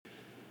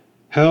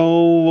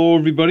Hello,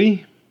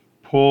 everybody.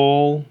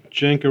 Paul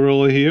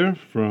Jancarella here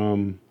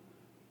from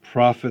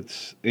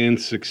Profits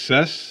and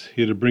Success,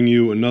 here to bring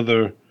you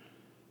another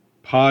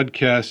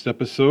podcast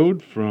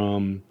episode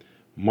from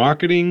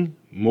Marketing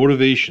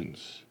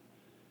Motivations.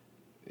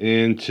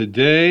 And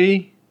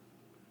today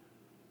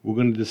we're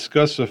going to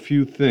discuss a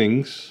few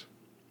things.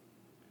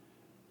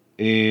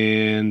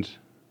 And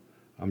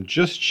I'm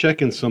just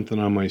checking something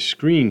on my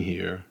screen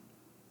here.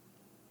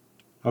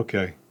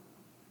 Okay.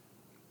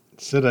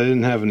 It said I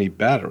didn't have any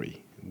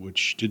battery,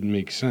 which didn't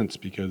make sense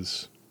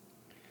because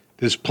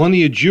there's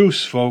plenty of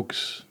juice,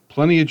 folks.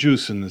 Plenty of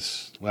juice in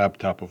this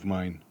laptop of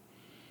mine.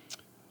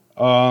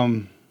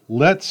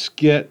 Let's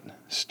get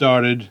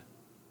started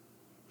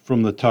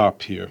from the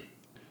top here.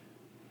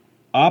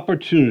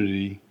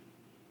 Opportunity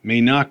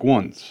may knock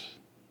once,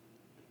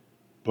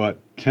 but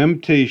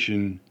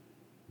temptation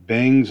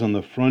bangs on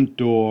the front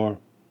door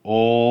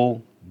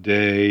all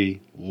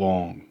day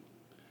long.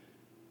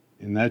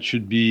 And that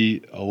should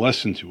be a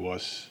lesson to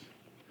us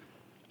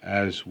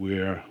as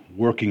we're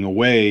working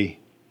away,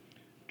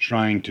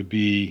 trying to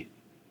be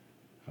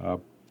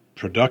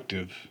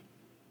productive,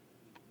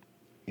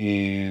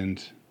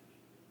 and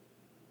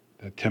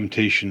the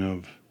temptation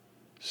of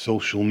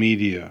social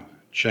media,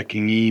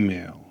 checking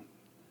email,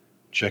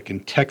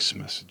 checking text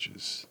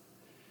messages.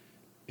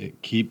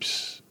 It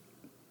keeps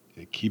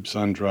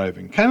on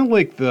driving. Kind of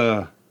like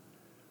the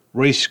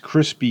Rice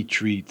Krispie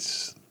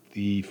treats,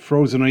 the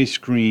frozen ice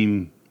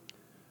cream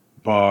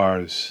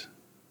bars,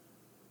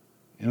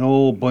 and a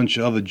whole bunch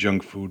of other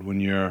junk food when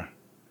you're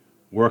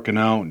working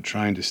out and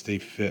trying to stay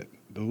fit.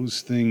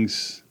 Those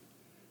things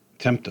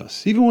tempt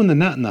us, even when they're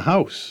not in the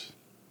house.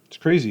 It's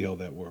crazy how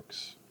that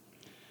works.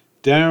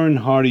 Darren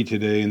Hardy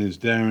today in his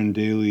Darren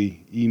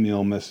Daily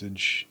email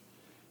message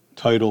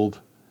titled,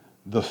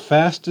 "The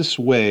Fastest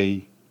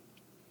Way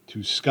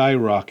to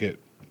Skyrocket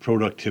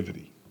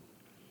Productivity."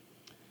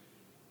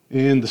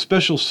 And the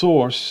special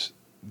source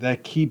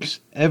that keeps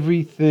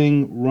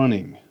everything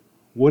running.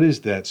 What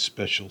is that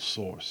special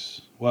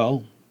source?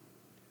 Well,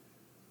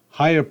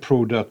 higher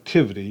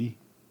productivity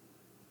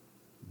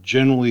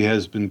generally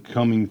has been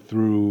coming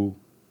through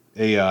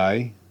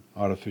AI,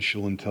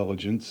 artificial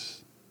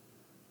intelligence,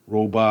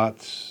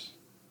 robots,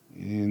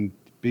 and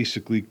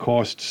basically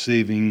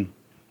cost-saving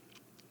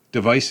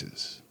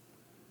devices.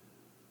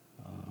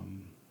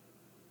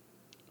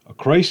 A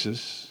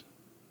crisis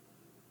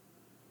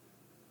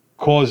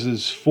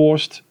causes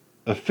forced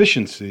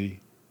efficiency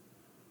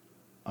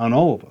on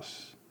all of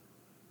us.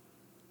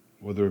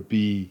 Whether it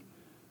be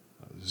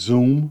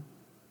Zoom,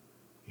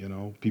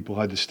 people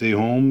had to stay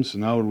home, so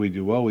now what do we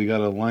do? Well, we got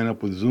to line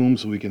up with Zoom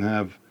so we can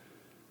have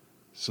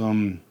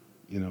some,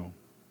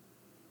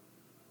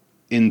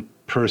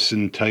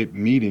 in-person type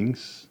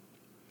meetings.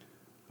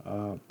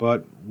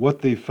 But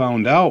what they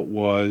found out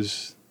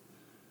was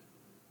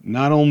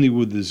not only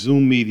were the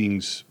Zoom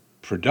meetings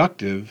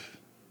productive,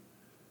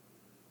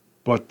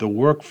 but the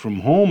work from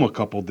home a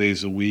couple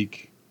days a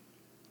week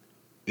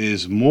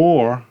is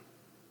more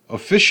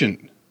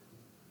efficient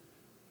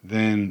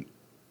than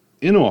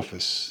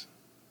in-office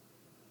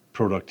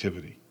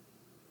productivity.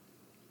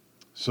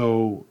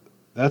 So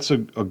that's a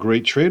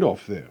great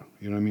trade-off there.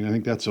 I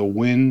think that's a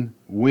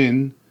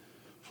win-win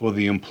for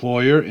the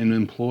employer and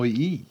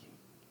employee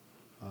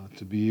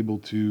to be able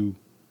to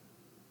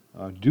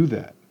do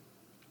that.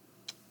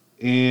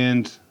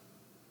 And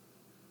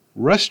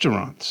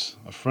restaurants.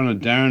 A friend of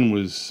Darren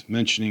was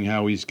mentioning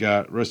how he's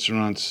got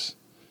restaurants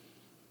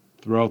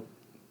throughout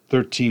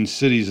 13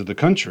 cities of the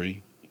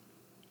country.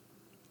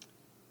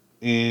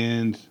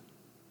 And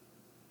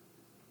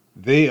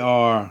they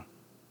are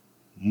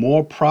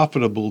more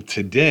profitable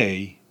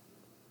today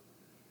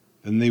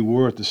than they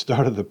were at the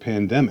start of the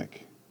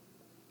pandemic.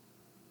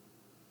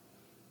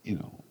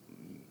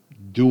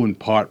 Due in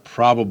part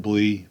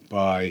probably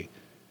by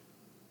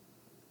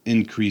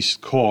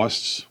increased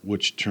costs,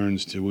 which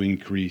turns to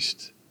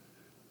increased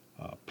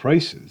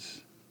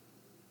prices.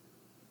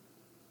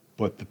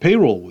 But the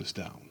payroll was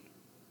down.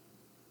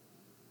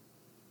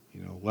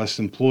 Less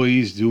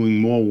employees doing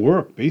more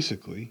work,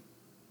 basically.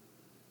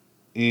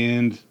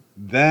 And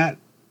that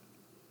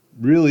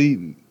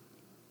really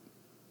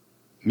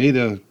made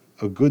a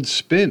good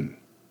spin.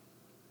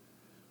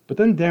 But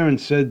then Darren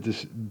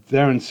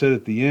said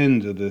at the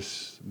end of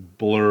this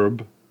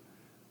blurb, I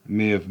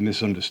may have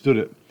misunderstood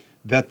it,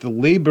 that the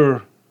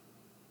labor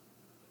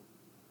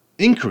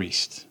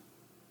increased.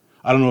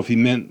 I don't know if he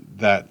meant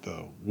that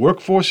the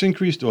workforce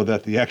increased or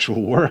that the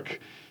actual work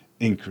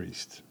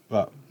increased.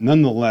 But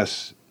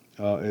nonetheless,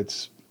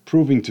 it's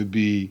proving to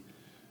be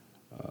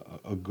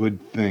a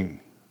good thing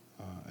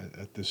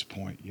at this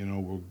point.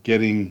 We're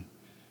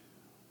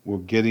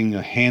getting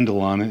a handle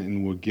on it,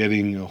 and we're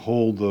getting a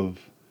hold of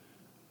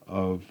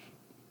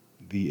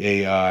the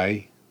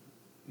AI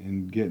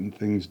and getting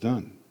things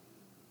done.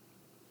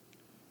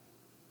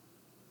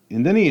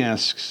 And then he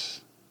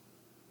asks,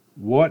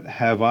 what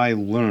have I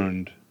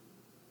learned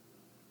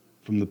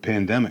from the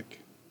pandemic?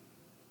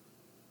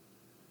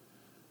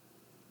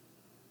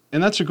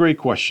 And that's a great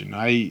question.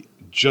 I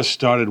just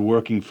started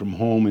working from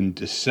home in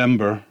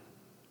December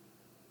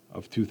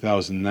of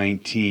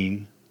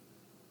 2019.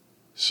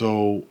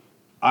 So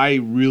I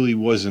really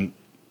wasn't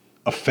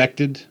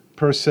affected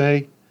per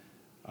se.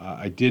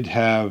 I did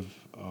have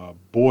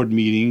board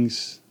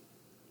meetings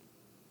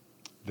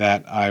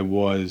that I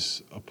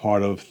was a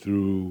part of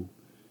through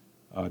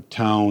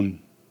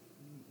town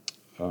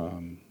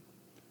town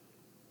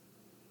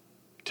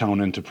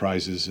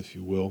enterprises, if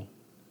you will.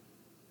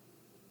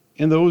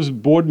 And those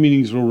board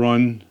meetings were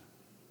run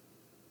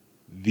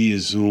via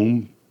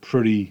Zoom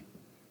pretty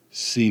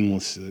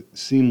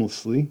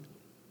seamlessly.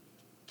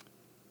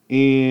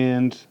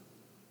 And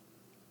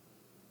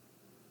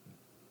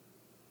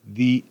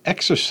the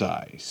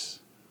exercise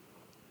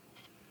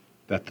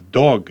that the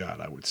dog got,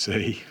 I would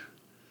say,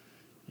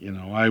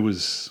 I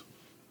was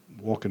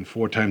walking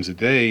 4 times a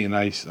day, and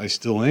I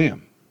still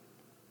am.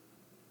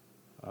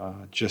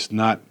 Just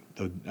not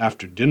the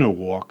after dinner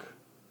walk.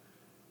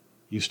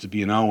 Used to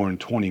be an hour and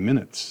 20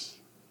 minutes.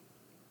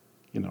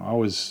 I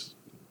was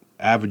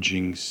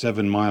averaging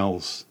 7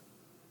 miles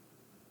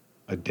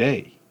a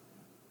day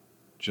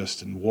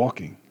just in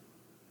walking,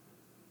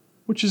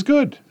 which is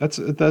good. That's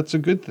a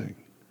good thing.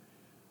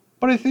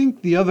 But I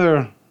think the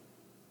other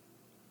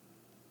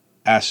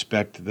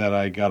aspect that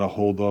I got a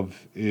hold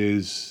of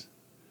is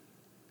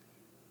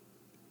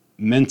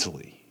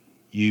mentally.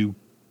 You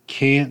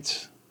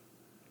can't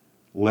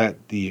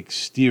let the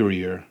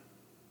exterior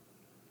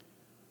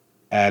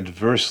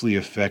adversely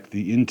affect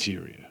the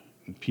interior.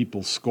 And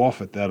people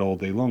scoff at that all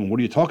day long. What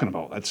are you talking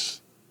about?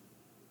 That's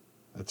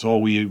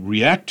all we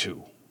react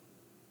to.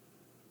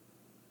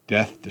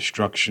 Death,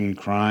 destruction,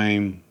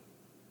 crime,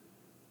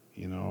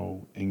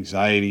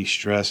 anxiety,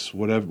 stress,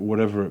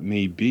 whatever it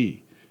may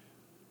be.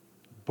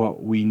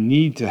 But we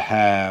need to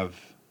have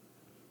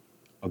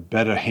a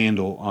better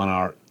handle on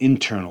our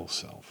internal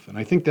self. And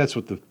I think that's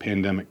what the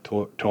pandemic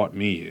taught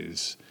me,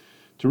 is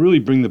to really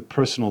bring the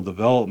personal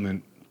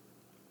development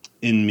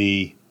in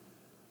me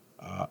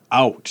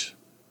out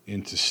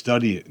and to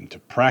study it and to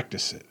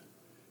practice it.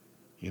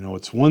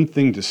 It's one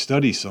thing to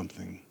study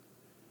something,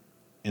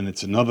 and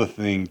it's another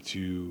thing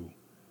to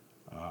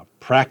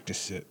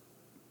practice it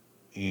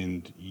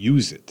and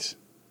use it.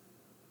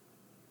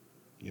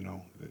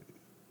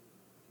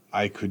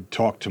 I could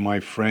talk to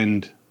my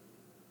friend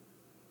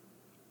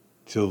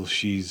till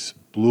she's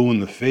blue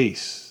in the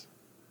face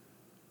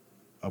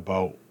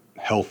about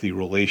healthy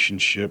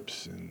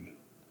relationships and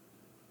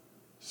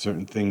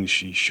certain things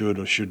she should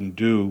or shouldn't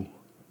do,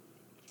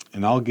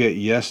 and I'll get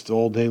yes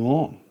all day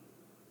long.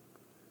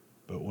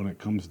 But when it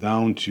comes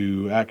down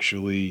to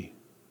actually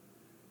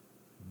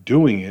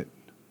doing it,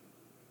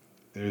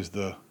 there's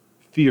the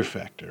fear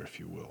factor,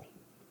 if you will.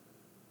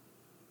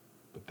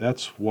 But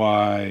that's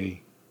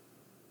why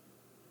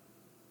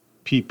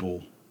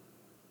people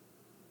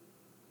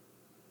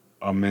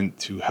are meant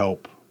to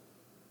help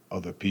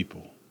other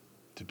people,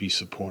 to be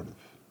supportive.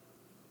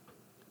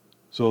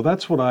 So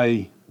that's what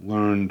I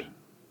learned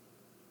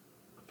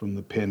from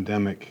the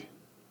pandemic.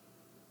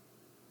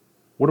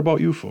 What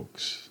about you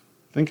folks?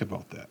 Think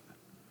about that.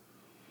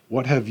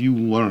 What have you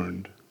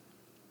learned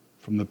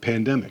from the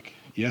pandemic?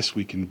 Yes,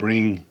 we can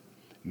bring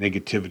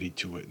negativity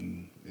to it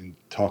and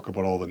talk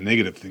about all the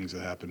negative things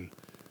that happen.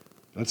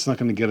 That's not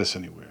going to get us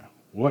anywhere.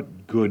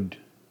 What good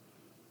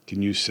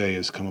can you say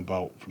has come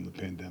about from the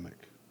pandemic?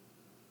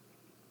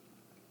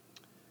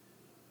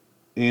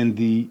 And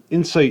the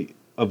insight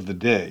of the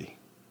day,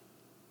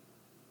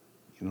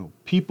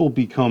 people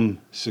become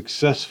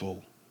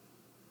successful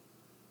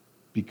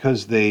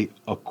because they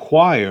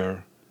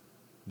acquire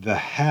the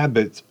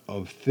habit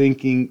of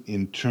thinking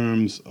in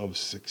terms of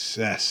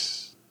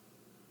success.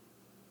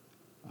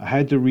 I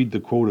had to read the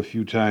quote a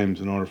few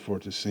times in order for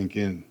it to sink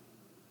in.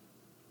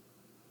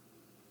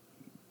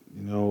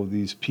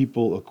 These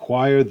people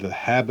acquire the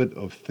habit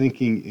of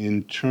thinking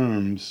in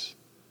terms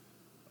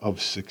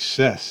of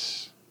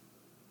success.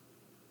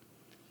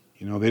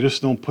 They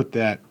just don't put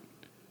that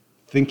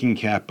thinking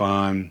cap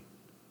on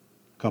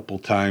a couple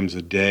times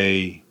a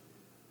day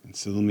and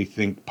say, let me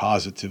think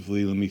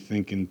positively, let me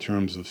think in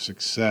terms of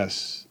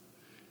success.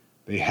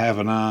 They have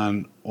it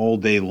on all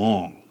day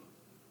long.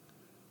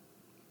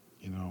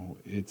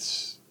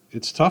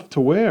 It's tough to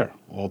wear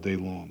all day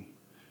long.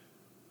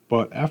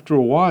 But after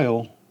a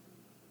while,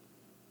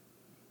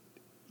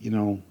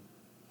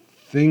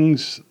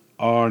 things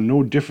are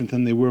no different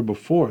than they were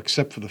before,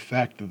 except for the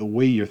fact that the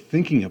way you're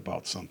thinking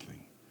about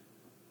something.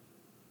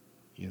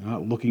 You're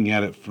not looking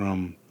at it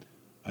from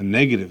a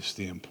negative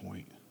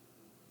standpoint.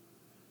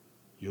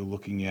 You're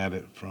looking at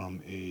it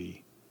from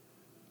a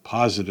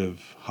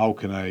positive, how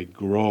can I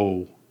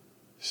grow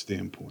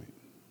standpoint.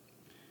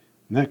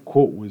 And that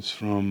quote was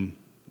from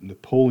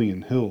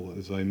Napoleon Hill,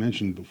 as I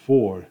mentioned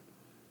before,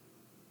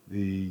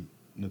 the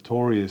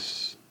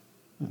notorious,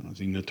 is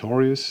he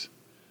notorious?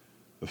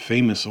 The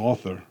famous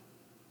author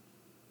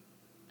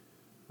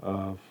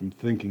from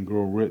Think and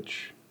Grow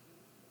Rich.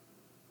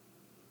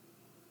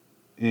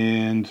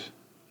 And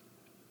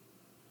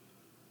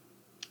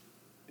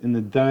in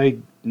the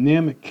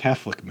Dynamic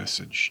Catholic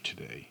message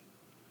today,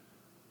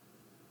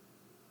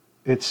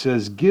 it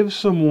says, give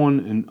someone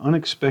an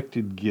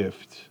unexpected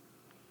gift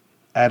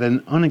at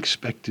an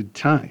unexpected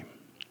time.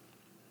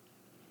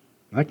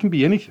 That can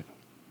be anything.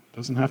 It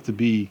doesn't have to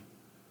be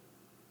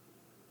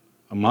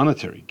a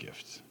monetary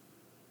gift.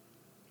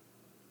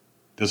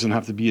 It doesn't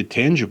have to be a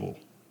tangible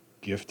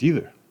gift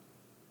either.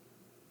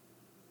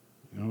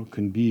 It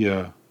can be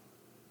a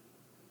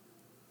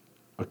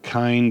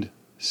kind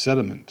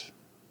sentiment,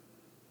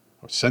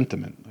 or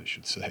sentiment, I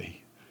should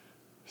say.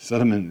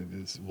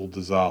 Sediment will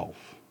dissolve.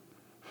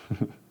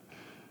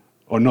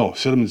 Or no,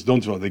 sediments don't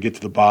dissolve. They get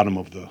to the bottom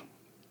of the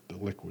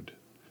liquid.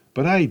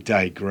 But I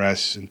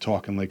digress in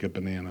talking like a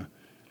banana.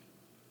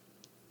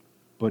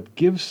 But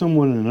give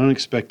someone an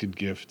unexpected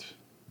gift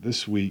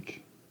this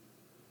week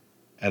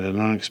at an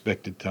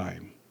unexpected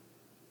time.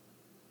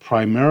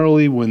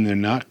 Primarily when they're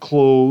not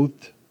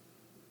clothed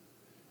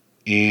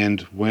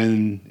and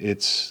when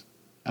it's,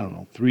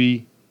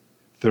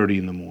 3:30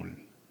 in the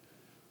morning.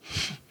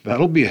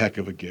 That'll be a heck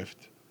of a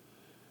gift.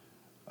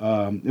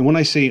 And when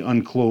I say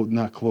unclothed,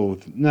 not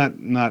clothed,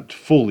 not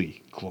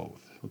fully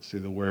clothed. Let's say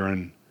they're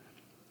wearing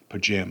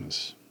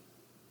pajamas.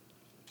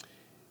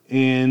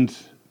 And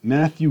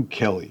Matthew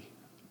Kelly,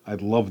 I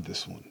love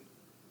this one.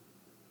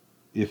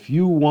 If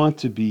you want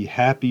to be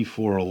happy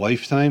for a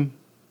lifetime,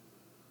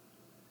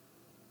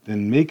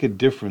 then make a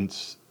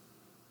difference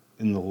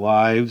in the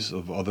lives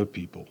of other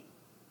people.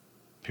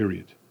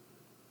 Period.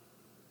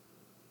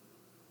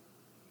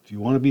 If you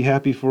want to be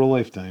happy for a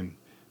lifetime,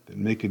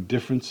 then make a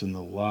difference in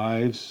the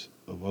lives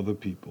of other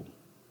people.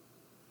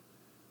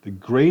 The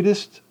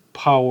greatest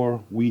power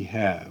we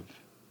have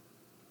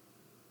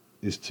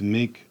is to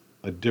make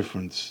a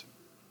difference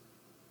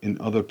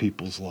in other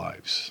people's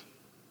lives.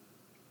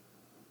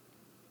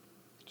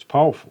 It's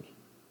powerful.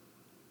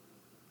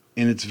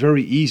 And it's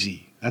very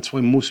easy. That's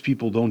why most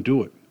people don't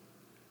do it.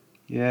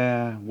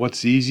 Yeah,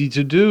 what's easy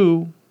to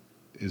do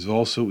is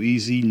also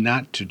easy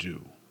not to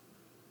do,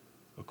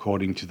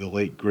 according to the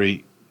late,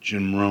 great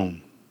Jim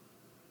Rohn.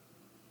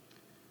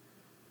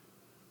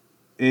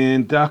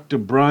 And Dr.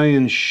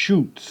 Brian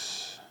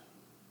Schutz,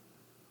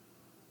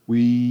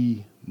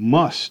 we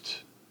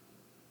must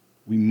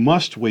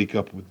wake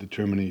up with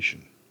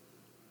determination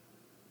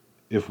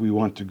if we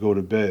want to go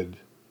to bed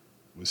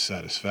with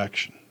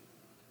satisfaction.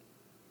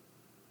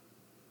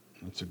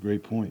 That's a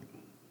great point.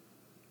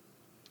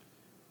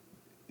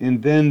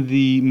 And then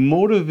the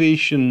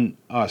Motivation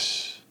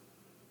Us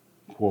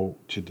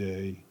quote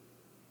today.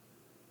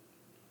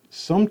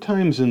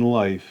 Sometimes in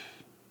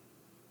life,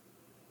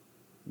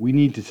 we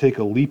need to take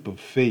a leap of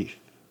faith.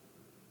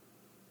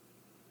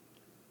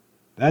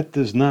 That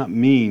does not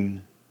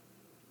mean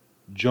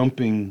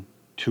jumping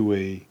to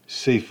a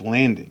safe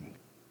landing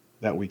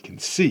that we can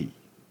see.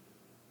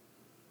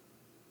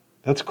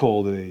 That's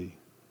called a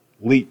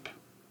leap.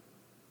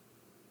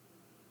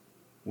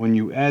 When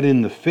you add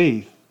in the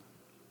faith,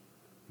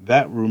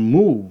 that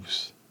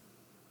removes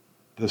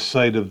the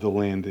sight of the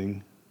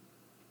landing,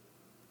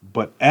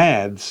 but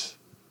adds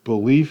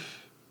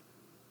belief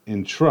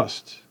and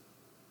trust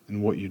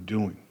in what you're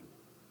doing.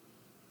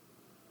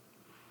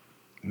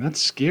 And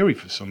that's scary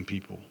for some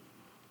people.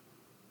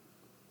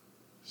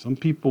 Some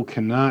people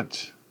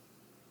cannot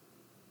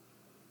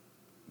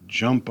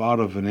jump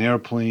out of an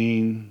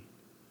airplane,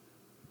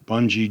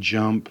 bungee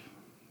jump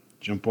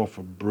off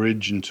a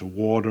bridge into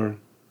water,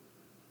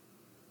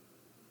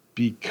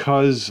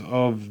 because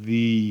of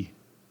the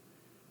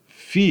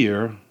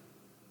fear,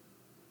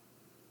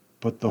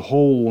 but the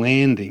whole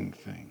landing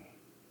thing.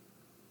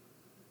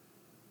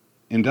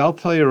 And I'll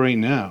tell you right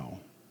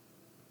now,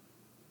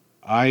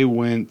 I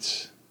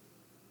went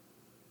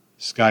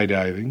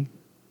skydiving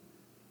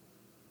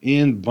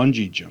and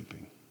bungee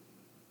jumping.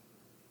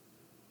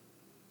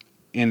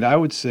 And I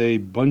would say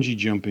bungee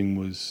jumping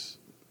was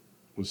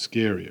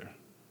scarier.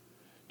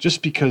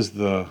 Just because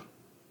the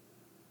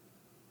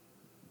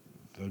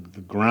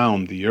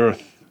ground, the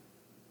earth,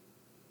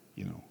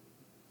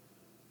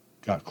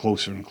 got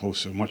closer and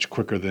closer, much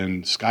quicker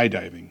than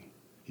skydiving,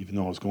 even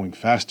though I was going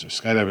faster.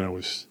 Skydiving, I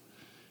was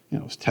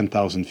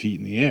 10,000 feet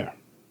in the air.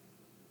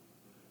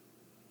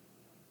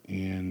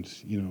 And,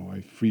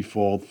 I free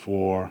falled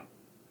for,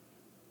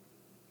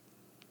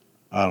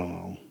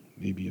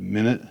 maybe a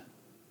minute,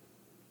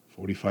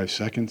 45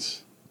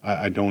 seconds.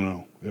 I don't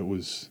know. It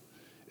was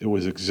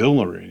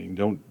exhilarating.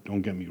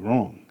 Don't get me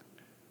wrong.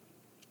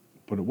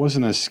 But it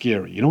wasn't as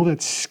scary. You know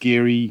that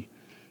scary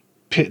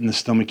pit in the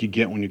stomach you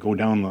get when you go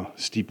down the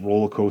steep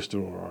roller coaster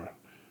or a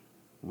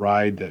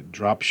ride that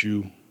drops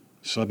you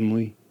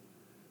suddenly?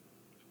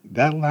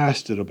 That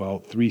lasted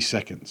about 3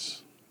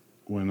 seconds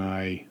when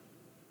I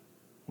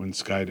went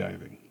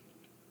skydiving.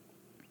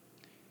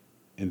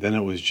 And then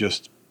it was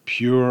just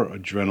pure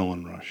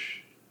adrenaline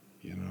rush,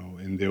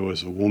 and there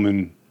was a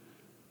woman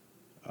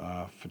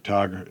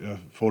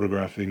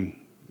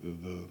photographing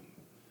the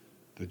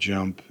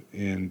jump,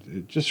 and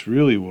it just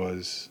really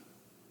was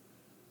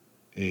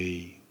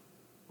a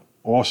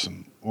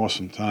awesome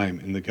time.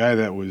 And the guy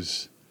that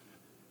was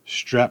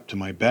strapped to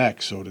my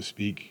back, so to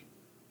speak,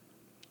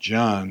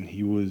 John,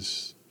 he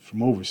was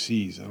from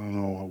overseas. I don't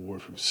know, or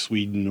from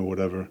Sweden or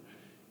whatever.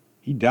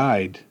 He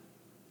died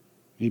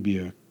maybe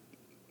a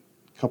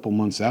couple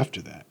months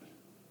after that.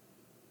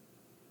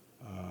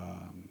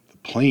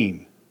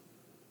 plane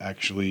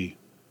actually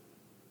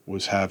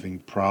was having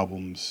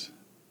problems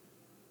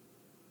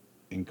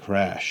and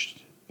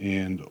crashed,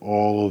 and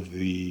all of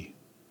the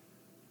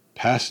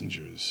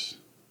passengers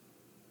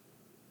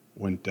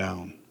went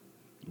down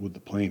with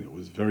the plane. It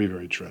was very,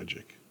 very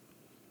tragic.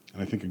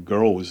 And I think a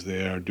girl was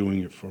there doing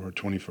it for her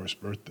 21st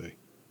birthday.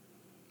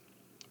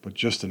 But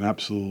just an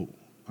absolute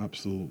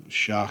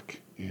shock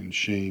and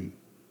shame.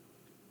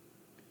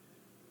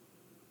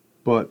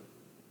 But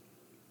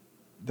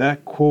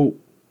that quote,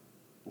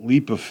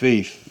 leap of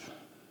faith,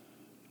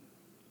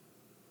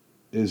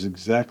 is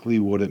exactly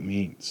what it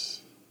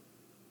means.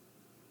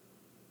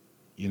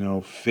 You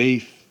know,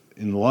 faith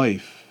in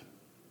life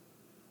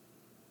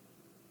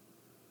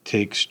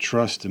takes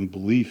trust and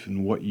belief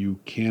in what you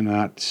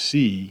cannot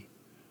see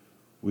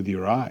with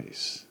your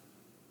eyes.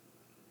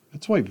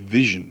 That's why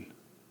vision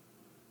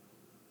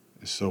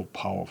is so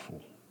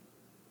powerful.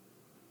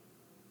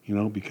 You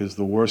know, because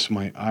the worse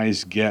my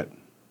eyes get,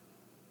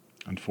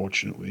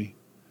 unfortunately,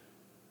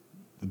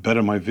 the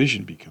better my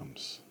vision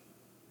becomes.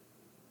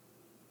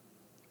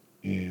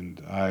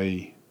 And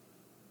I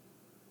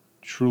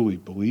truly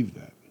believe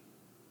that.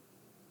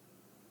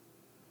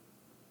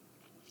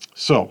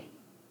 So,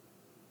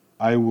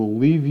 I will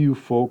leave you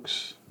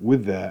folks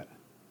with that.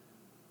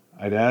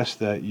 I'd ask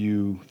that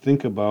you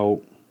think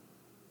about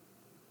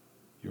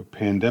your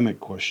pandemic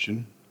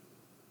question.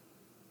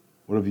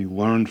 What have you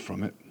learned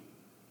from it?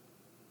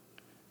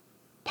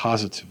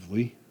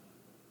 Positively.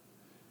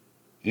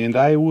 And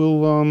I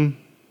will,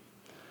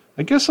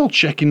 I guess I'll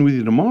check in with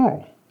you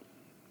tomorrow,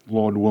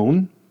 Lord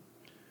willing.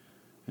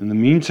 In the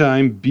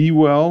meantime, be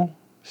well,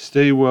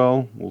 stay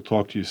well. We'll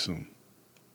talk to you soon.